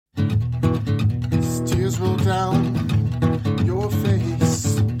roll down your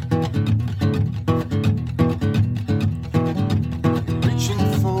face. You're reaching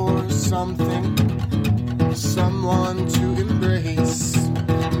for something, someone to embrace.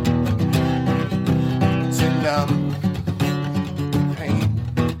 To numb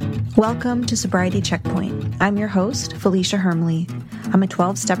pain. Welcome to Sobriety Checkpoint. I'm your host, Felicia Hermley. I'm a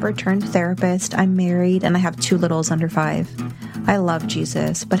 12-stepper turned therapist. I'm married and I have 2 littles under 5. I love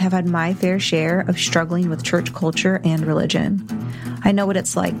Jesus, but have had my fair share of struggling with church culture and religion. I know what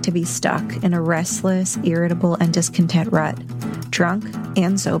it's like to be stuck in a restless, irritable, and discontent rut, drunk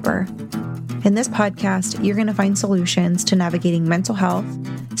and sober. In this podcast, you're going to find solutions to navigating mental health,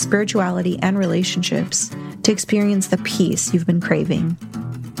 spirituality, and relationships to experience the peace you've been craving.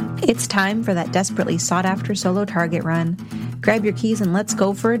 It's time for that desperately sought-after solo Target run. Grab your keys and let's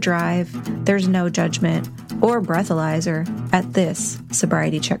go for a drive. There's no judgment or breathalyzer at this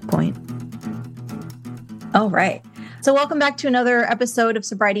Sobriety Checkpoint. All right. So welcome back to another episode of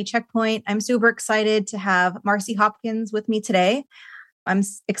Sobriety Checkpoint. I'm super excited to have Marci Hopkins with me today. I'm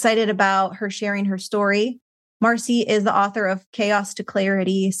excited about her sharing her story. Marci is the author of Chaos to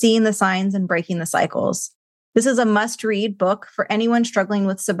Clarity, Seeing the Signs and Breaking the Cycles. This is a must-read book for anyone struggling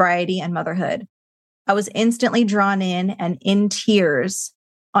with sobriety and motherhood. I was instantly drawn in and in tears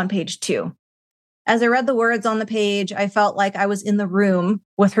on page 2. As I read the words on the page, I felt like I was in the room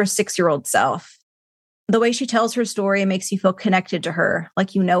with her 6-year-old self. The way she tells her story makes you feel connected to her,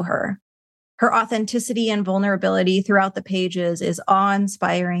 like you know her. Her authenticity and vulnerability throughout the pages is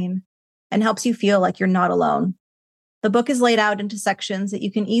awe-inspiring and helps you feel like you're not alone. The book is laid out into sections that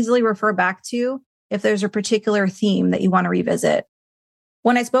you can easily refer back to if there's a particular theme that you want to revisit.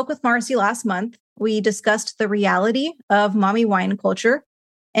 When I spoke with Marci last month, we discussed the reality of mommy wine culture,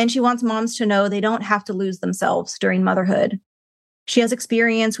 and she wants moms to know they don't have to lose themselves during motherhood. She has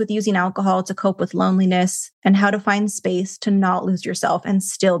experience with using alcohol to cope with loneliness and how to find space to not lose yourself and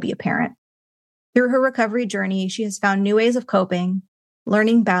still be a parent. Through her recovery journey, she has found new ways of coping,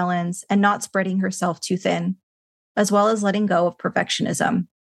 learning balance, and not spreading herself too thin, as well as letting go of perfectionism.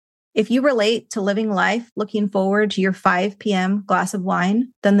 If you relate to living life looking forward to your 5 p.m. glass of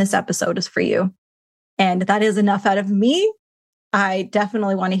wine, then this episode is for you. And that is enough out of me. I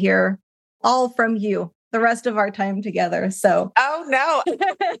definitely want to hear all from you the rest of our time together. So, oh no,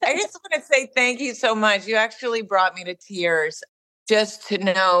 I just want to say thank you so much. You actually brought me to tears just to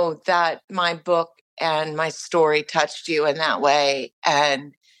know that my book and my story touched you in that way.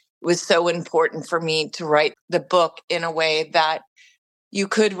 And it was so important for me to write the book in a way that you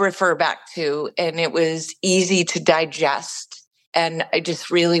could refer back to, and it was easy to digest. And I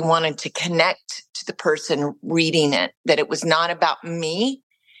just really wanted to connect to the person reading it, that it was not about me.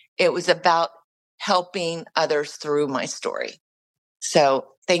 It was about helping others through my story. So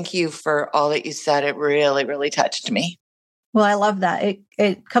thank you for all that you said. It really, really touched me. Well, I love that.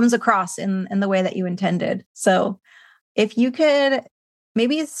 It comes across in the way that you intended. So if you could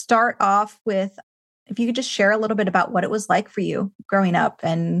maybe start off with, if you could just share a little bit about what it was like for you growing up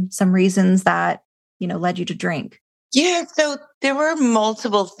and some reasons that, led you to drink. Yeah, so there were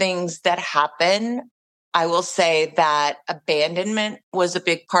multiple things that happened. I will say that abandonment was a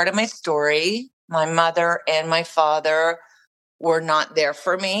big part of my story. My mother and my father were not there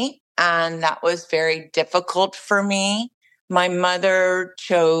for me, and that was very difficult for me. My mother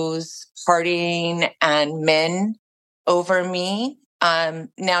chose partying and men over me.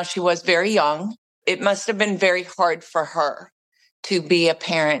 Now, she was very young. It must have been very hard for her to be a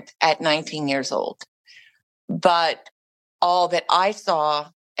parent at 19 years old. But all that I saw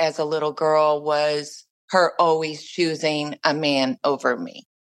as a little girl was her always choosing a man over me.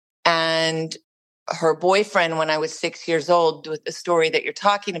 And her boyfriend, when I was 6 years old, with the story that you're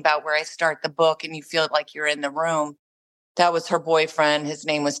talking about, where I start the book and you feel like you're in the room, that was her boyfriend. His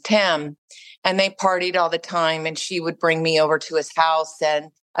name was Tim. And they partied all the time, and she would bring me over to his house.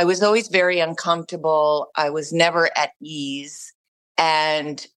 And I was always very uncomfortable. I was never at ease.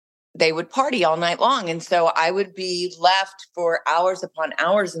 And they would party all night long. And so I would be left for hours upon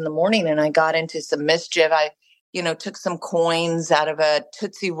hours in the morning. And I got into some mischief. I, took some coins out of a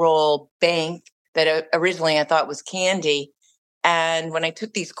Tootsie Roll bank that originally I thought was candy. And when I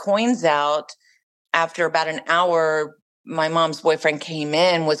took these coins out, after about an hour, my mom's boyfriend came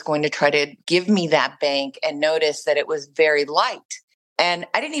in, was going to try to give me that bank, and noticed that it was very light. And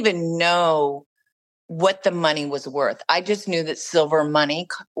I didn't even know what the money was worth. I just knew that silver money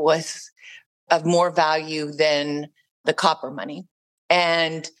was of more value than the copper money.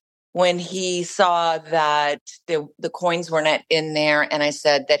 And when he saw that the coins were not in there, and I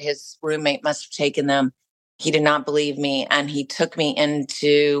said that his roommate must have taken them, He did not believe me. And he took me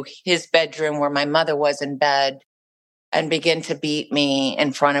into his bedroom where my mother was in bed and began to beat me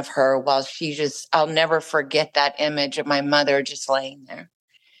in front of her while I'll never forget that image of my mother just laying there.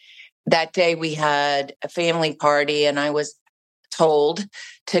 That day we had a family party and I was told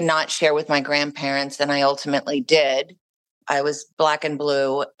to not share with my grandparents, and I ultimately did. I was black and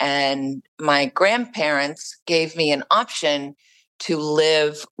blue, and my grandparents gave me an option to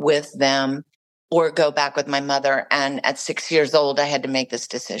live with them or go back with my mother. And at 6 years old, I had to make this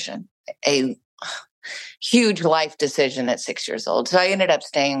decision, a huge life decision at 6 years old. So I ended up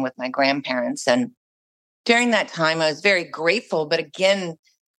staying with my grandparents. And during that time, I was very grateful, but again,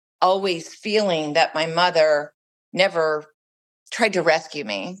 always feeling that my mother never tried to rescue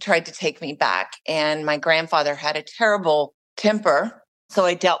me, tried to take me back. And my grandfather had a terrible temper. So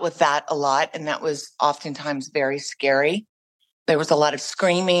I dealt with that a lot. And that was oftentimes very scary. There was a lot of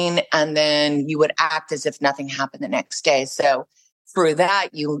screaming, and then you would act as if nothing happened the next day. So through that,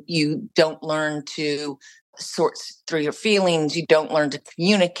 you don't learn to sort through your feelings. You don't learn to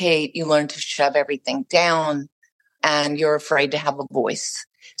communicate. You learn to shove everything down, and you're afraid to have a voice.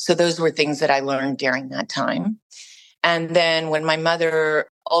 So those were things that I learned during that time. And then when my mother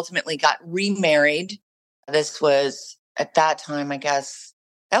ultimately got remarried, this was at that time, I guess,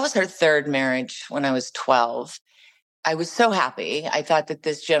 that was her third marriage when I was 12. I was so happy. I thought that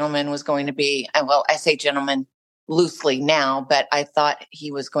this gentleman was going to be, well, I say gentleman loosely now, but I thought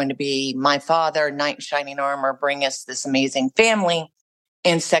he was going to be my father, knight in shining armor, bring us this amazing family.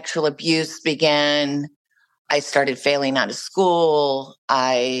 And sexual abuse began. I started failing out of school.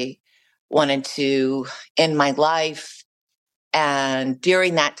 I wanted to end my life. And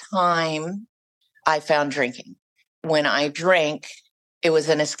during that time, I found drinking. When I drank, it was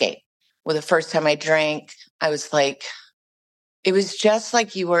an escape. Well, the first time I drank, I was like, it was just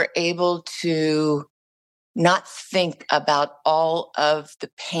like you were able to not think about all of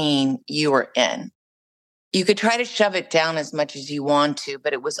the pain you were in. You could try to shove it down as much as you want to,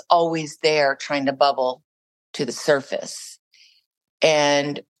 but it was always there trying to bubble to the surface.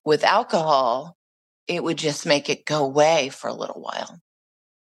 And with alcohol, it would just make it go away for a little while.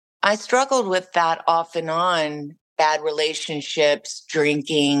 I struggled with that off and on, bad relationships,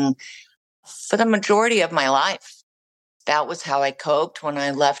 drinking for the majority of my life. That was how I coped when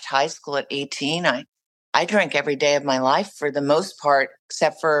I left high school at 18. I drank every day of my life for the most part,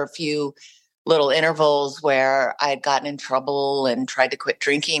 except for a few little intervals where I had gotten in trouble and tried to quit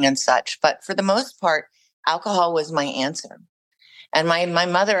drinking and such. But for the most part, alcohol was my answer. And my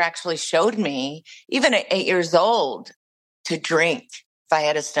mother actually showed me, even at 8 years old, to drink if I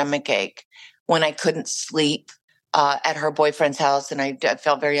had a stomach ache, when I couldn't sleep at her boyfriend's house and I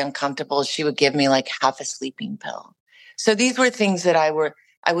felt very uncomfortable. She would give me like half a sleeping pill. So these were things that I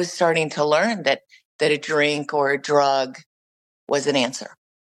was starting to learn that a drink or a drug was an answer.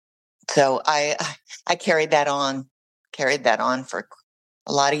 So I carried that on for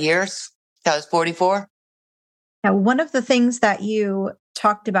a lot of years. I was 44. Now, one of the things that you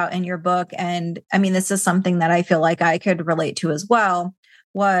talked about in your book, and I mean, this is something that I feel like I could relate to as well,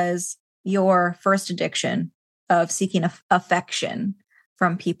 was your first addiction of seeking affection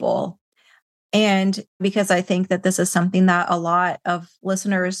from people. And because I think that this is something that a lot of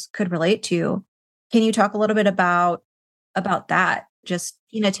listeners could relate to, can you talk a little bit about that? Just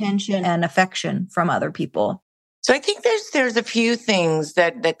attention and affection from other people. So I think there's a few things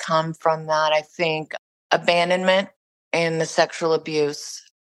that come from that. I think abandonment and the sexual abuse.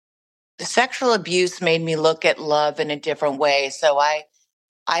 The sexual abuse made me look at love in a different way. So I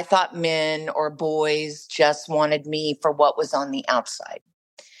thought men or boys just wanted me for what was on the outside.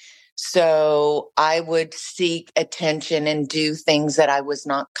 So I would seek attention and do things that I was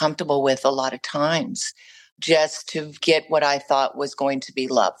not comfortable with a lot of times just to get what I thought was going to be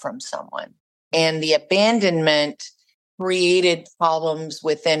love from someone. And the abandonment created problems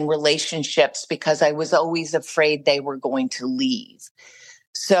within relationships because I was always afraid they were going to leave.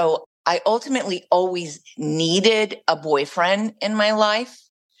 So I ultimately always needed a boyfriend in my life.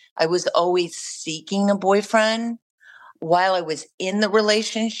 I was always seeking a boyfriend. While I was in the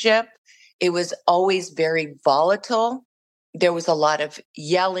relationship, it was always very volatile. There was a lot of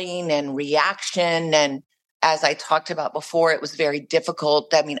yelling and reaction. And as I talked about before, it was very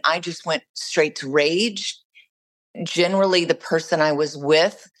difficult. I mean, I just went straight to rage. Generally, the person I was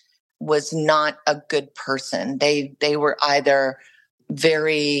with was not a good person. They were either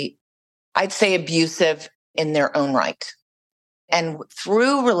very, I'd say, abusive in their own right. And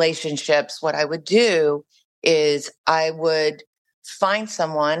through relationships, what I would do is I would find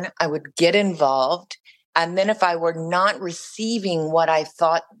someone, I would get involved. And then if I were not receiving what I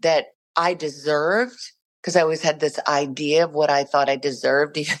thought that I deserved, because I always had this idea of what I thought I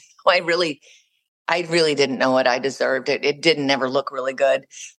deserved, even though I really didn't know what I deserved. It didn't ever look really good.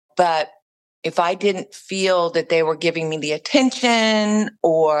 But if I didn't feel that they were giving me the attention,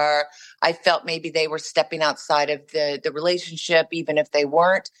 or I felt maybe they were stepping outside of the relationship, even if they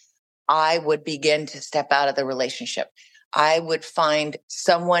weren't, I would begin to step out of the relationship. I would find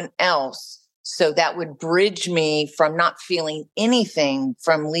someone else. So that would bridge me from not feeling anything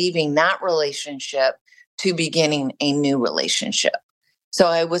from leaving that relationship to beginning a new relationship. So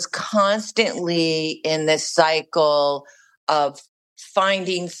I was constantly in this cycle of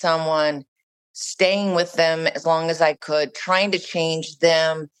finding someone, staying with them as long as I could, trying to change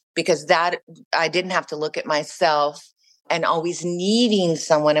them, because that I didn't have to look at myself, and always needing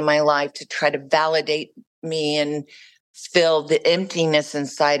someone in my life to try to validate me and fill the emptiness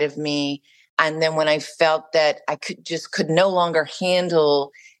inside of me. And then when I felt that I could no longer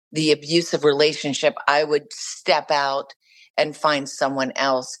handle the abusive relationship, I would step out and find someone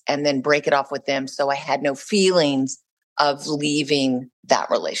else and then break it off with them. So I had no feelings of leaving that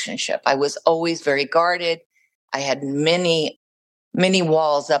relationship. I was always very guarded. I had many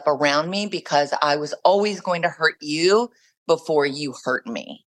walls up around me because I was always going to hurt you before you hurt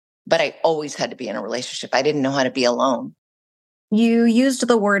me. But I always had to be in a relationship. I didn't know how to be alone. You used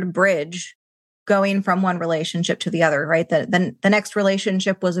the word bridge, going from one relationship to the other, right? The next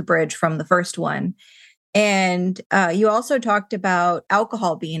relationship was a bridge from the first one. And you also talked about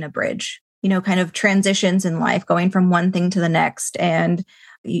alcohol being a bridge, kind of transitions in life, going from one thing to the next. And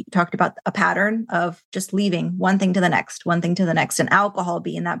you talked about a pattern of just leaving one thing to the next, one thing to the next, and alcohol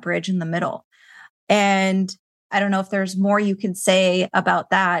being that bridge in the middle. And I don't know if there's more you can say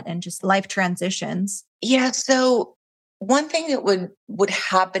about that and just life transitions. Yeah. So one thing that would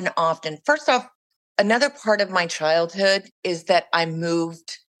happen often, first off, another part of my childhood is that I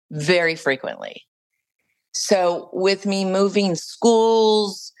moved very frequently. So with me moving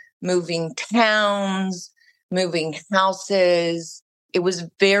schools, moving towns, moving houses, it was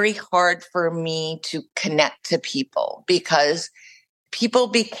very hard for me to connect to people because people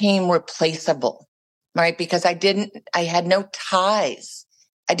became replaceable, right? Because I had no ties.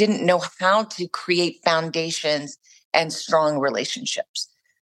 I didn't know how to create foundations and strong relationships.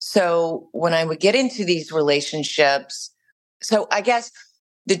 So when I would get into these relationships, so I guess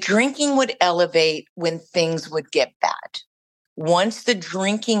the drinking would elevate when things would get bad. Once the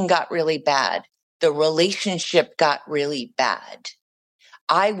drinking got really bad, the relationship got really bad.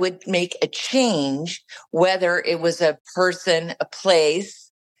 I would make a change, whether it was a person, a place,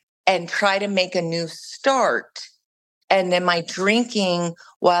 and try to make a new start. And then my drinking,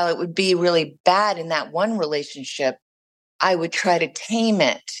 while it would be really bad in that one relationship, I would try to tame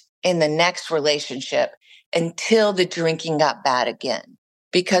it in the next relationship until the drinking got bad again.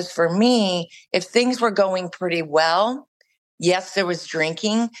 Because for me, if things were going pretty well, yes, there was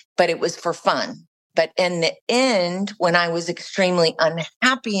drinking, but it was for fun. But in the end, when I was extremely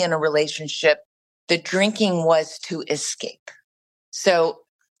unhappy in a relationship, the drinking was to escape. So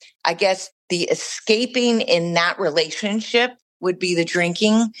I guess the escaping in that relationship would be the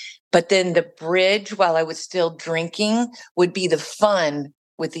drinking, but then the bridge while I was still drinking would be the fun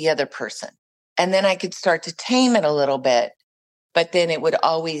with the other person. And then I could start to tame it a little bit, but then it would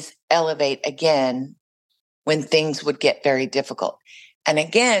always elevate again when things would get very difficult. And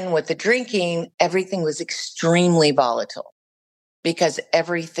again, with the drinking, everything was extremely volatile because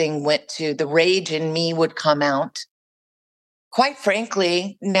everything went to the rage in me would come out. Quite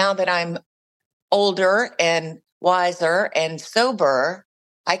frankly, now that I'm older and wiser and sober,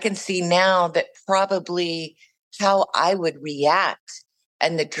 I can see now that probably how I would react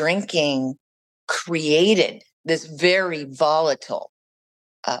and the drinking created this very volatile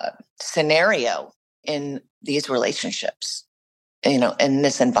scenario in these relationships, in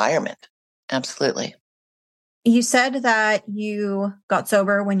this environment. Absolutely. You said that you got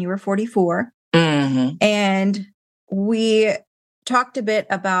sober when you were 44. Mm-hmm. And we talked a bit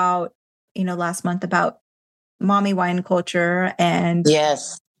about, last month about mommy wine culture and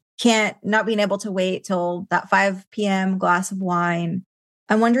Yes, not being able to wait till that 5 p.m. glass of wine.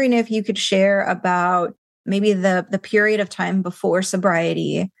 I'm wondering if you could share about maybe the period of time before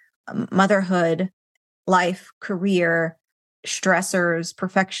sobriety, motherhood, life, career, stressors,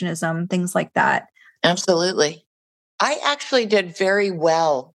 perfectionism, things like that. absolutely. I actually did very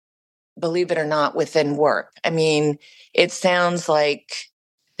well, believe it or not, within work. I mean, it sounds like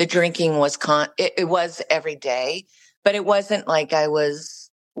the drinking was it was every day, but it wasn't like I was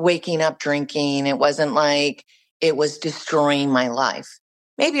waking up drinking. It wasn't like it was destroying my life.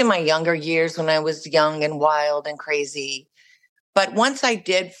 Maybe in my younger years when I was young and wild and crazy. But once I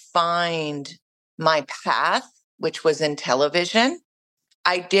did find my path, which was in television,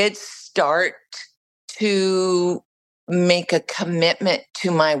 I did start to make a commitment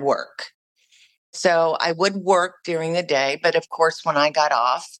to my work. So I would work during the day, but of course, when I got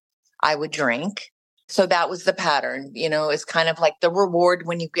off, I would drink. So that was the pattern. It's kind of like the reward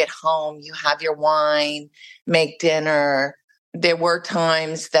when you get home, you have your wine, make dinner. There were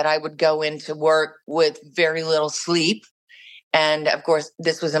times that I would go into work with very little sleep. And of course,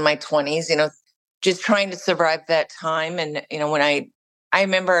 this was in my 20s, just trying to survive that time. And, when I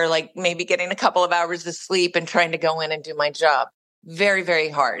remember like maybe getting a couple of hours of sleep and trying to go in and do my job. Very, very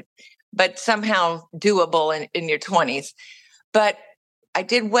hard, but somehow doable in your 20s. But I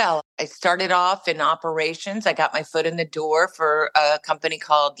did well. I started off in operations. I got my foot in the door for a company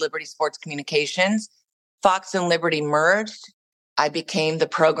called Liberty Sports Communications. Fox and Liberty merged. I became the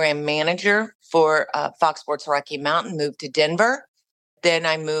program manager for Fox Sports Rocky Mountain, moved to Denver. Then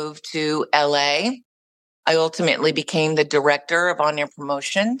I moved to LA. I ultimately became the director of on-air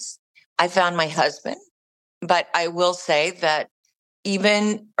promotions. I found my husband, but I will say that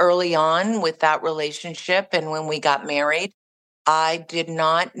even early on with that relationship and when we got married, I did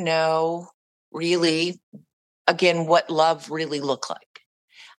not know really, again, what love really looked like.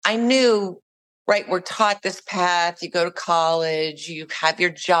 I knew, right, we're taught this path. You go to college, you have your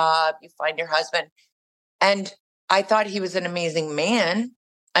job, you find your husband. And I thought he was an amazing man.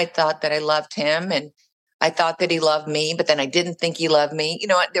 I thought that I loved him and I thought that he loved me, but then I didn't think he loved me.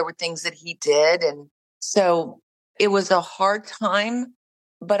 There were things that he did. And so it was a hard time,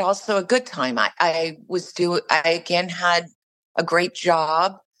 but also a good time. I again had a great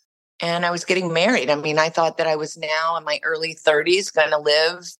job and I was getting married. I mean, I thought that I was now in my early 30s going to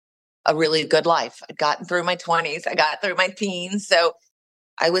live a really good life. I'd gotten through my 20s. I got through my teens. So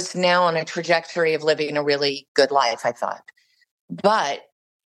I was now on a trajectory of living a really good life, I thought. But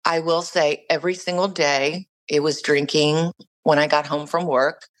I will say every single day it was drinking when I got home from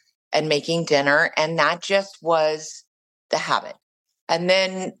work and making dinner. And that just was the habit. And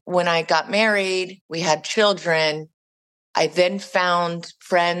then when I got married, we had children. I then found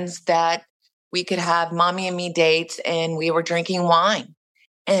friends that we could have mommy and me dates and we were drinking wine.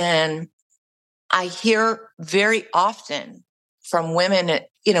 And I hear very often from women,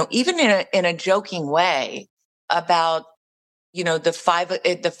 even in a joking way about,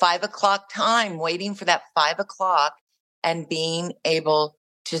 the 5 o'clock time, waiting for that 5 o'clock and being able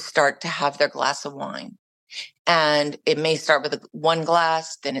to start to have their glass of wine. And it may start with one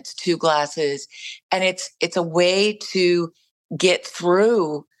glass, then it's two glasses. And it's a way to get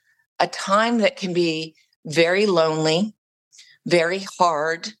through a time that can be very lonely, very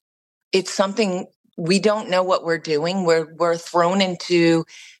hard. It's something we don't know what we're doing. We're thrown into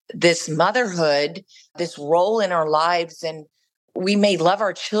this motherhood, this role in our lives. And we may love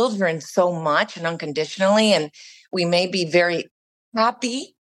our children so much and unconditionally, and we may be very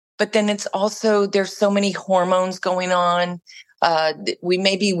happy, but then it's also, there's so many hormones going on.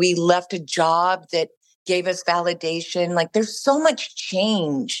 We left a job that gave us validation. Like there's so much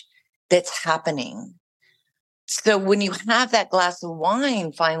change that's happening. So when you have that glass of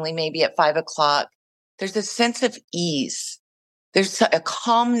wine, finally, maybe at 5 o'clock, there's a sense of ease. There's a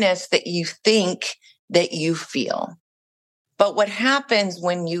calmness that you think that you feel. But what happens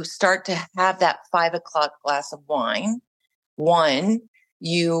when you start to have that 5 o'clock glass of wine? One,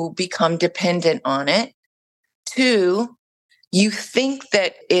 you become dependent on it. Two, you think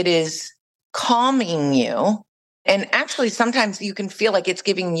that it is calming you. And actually, sometimes you can feel like it's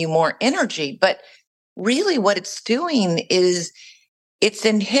giving you more energy. But really, what it's doing is it's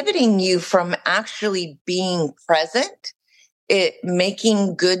inhibiting you from actually being present,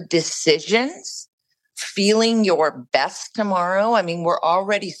 making good decisions, feeling your best tomorrow. I mean, we're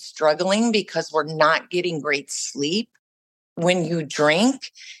already struggling because we're not getting great sleep. When you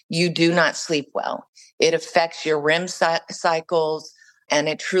drink, you do not sleep well. It affects your REM cycles, and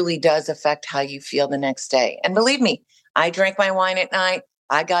it truly does affect how you feel the next day. And believe me, I drank my wine at night.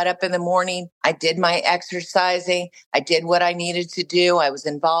 I got up in the morning. I did my exercising. I did what I needed to do. I was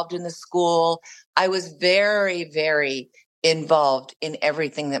involved in the school. I was very, very involved in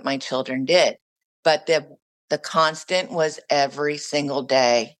everything that my children did. But the constant was every single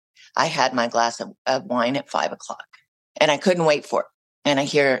day I had my glass of wine at 5 o'clock, and I couldn't wait for it. And I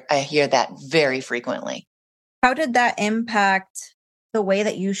hear that very frequently. How did that impact the way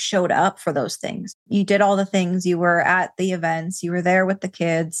that you showed up for those things? You did all the things, you were at the events, you were there with the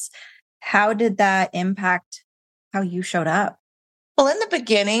kids. How did that impact how you showed up? Well, in the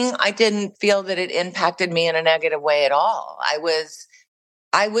beginning, I didn't feel that it impacted me in a negative way at all. I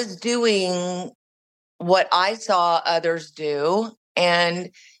was doing what I saw others do, and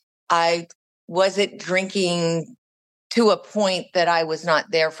I was it drinking to a point that I was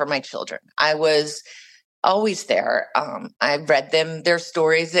not there for my children? I was always there. I read them their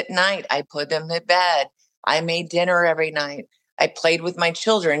stories at night. I put them to bed. I made dinner every night. I played with my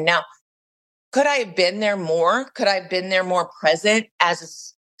children. Now, could I have been there more? Could I have been there more present as a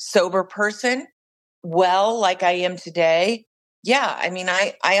sober person? Well, like I am today. Yeah. I mean,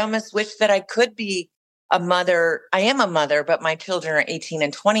 I almost wish that I could be a mother. I am a mother, but my children are 18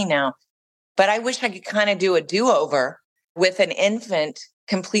 and 20 now. But I wish I could kind of do a do-over with an infant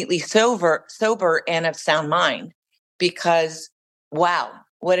completely sober and of sound mind, because wow,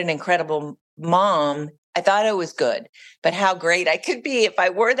 what an incredible mom. I thought I was good, but how great I could be if I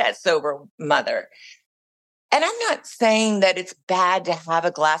were that sober mother. And I'm not saying that it's bad to have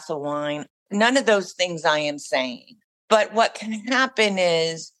a glass of wine. None of those things I am saying. But what can happen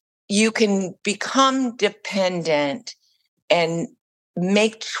is you can become dependent and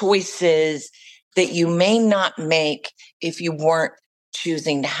make choices that you may not make if you weren't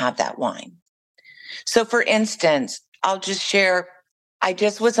choosing to have that wine. So for instance, I'll just share, I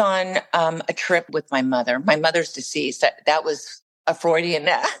just was on a trip with my mother. My mother's deceased. That was a Freudian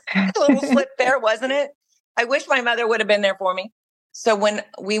little slip there, wasn't it? I wish my mother would have been there for me. So when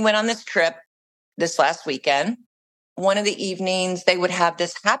we went on this trip this last weekend, one of the evenings, they would have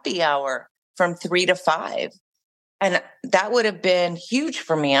this happy hour from 3 to 5. And that would have been huge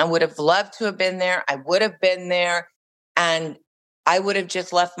for me. I would have loved to have been there. I would have been there. And I would have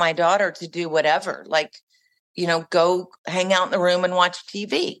just left my daughter to do whatever, like, go hang out in the room and watch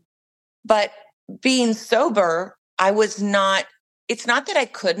TV. But being sober, it's not that I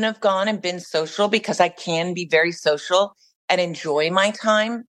couldn't have gone and been social, because I can be very social and enjoy my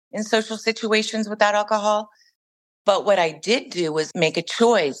time in social situations without alcohol. But what I did do was make a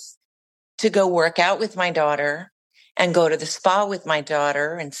choice to go work out with my daughter and go to the spa with my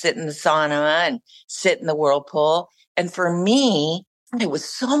daughter and sit in the sauna and sit in the whirlpool. And for me, it was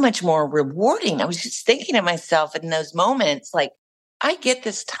so much more rewarding. I was just thinking to myself in those moments, like, I get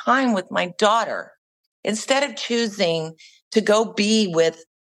this time with my daughter instead of choosing to go be with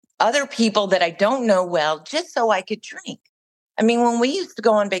other people that I don't know well, just so I could drink. I mean, when we used to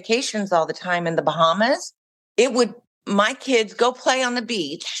go on vacations all the time in the Bahamas, my kids go play on the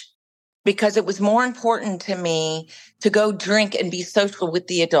beach because it was more important to me to go drink and be social with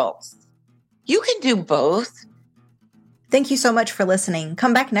the adults. You can do both. Thank you so much for listening.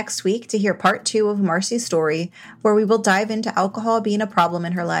 Come back next week to hear part 2 of Marci's story, where we will dive into alcohol being a problem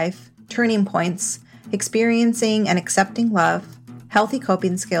in her life, turning points, experiencing and accepting love, healthy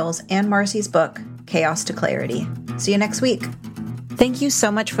coping skills, and Marci's book, Chaos to Clarity. See you next week. Thank you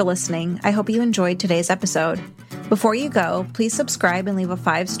so much for listening. I hope you enjoyed today's episode. Before you go, please subscribe and leave a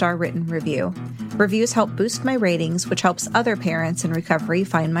 5-star written review. Reviews help boost my ratings, which helps other parents in recovery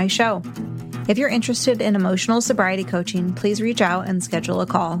find my show. If you're interested in emotional sobriety coaching, please reach out and schedule a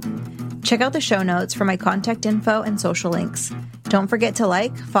call. Check out the show notes for my contact info and social links. Don't forget to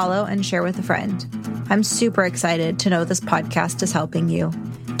like, follow, and share with a friend. I'm super excited to know this podcast is helping you.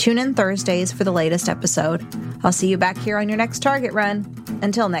 Tune in Thursdays for the latest episode. I'll see you back here on your next Target run.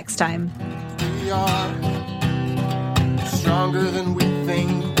 Until next time. We are stronger than we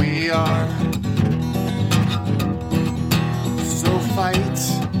think we are. So fight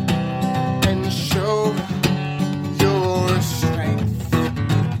and show your strength.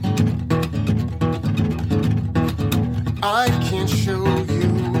 I can show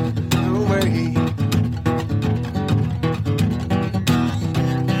you the way.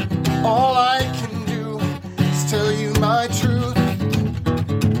 All I can do is tell you my truth.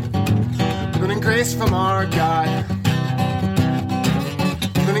 Good and grace from our God.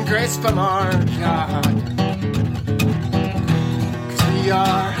 Good and grace from our God. 'Cause we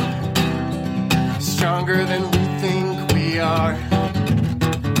are stronger than we think we are.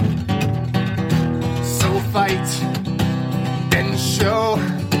 So fight and show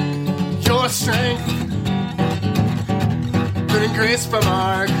your strength. Good and grace from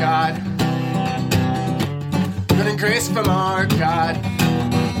our God. Good and grace from our God.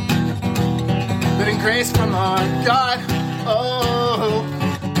 Good and grace from our God. Oh,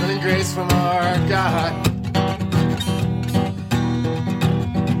 good and grace from our God.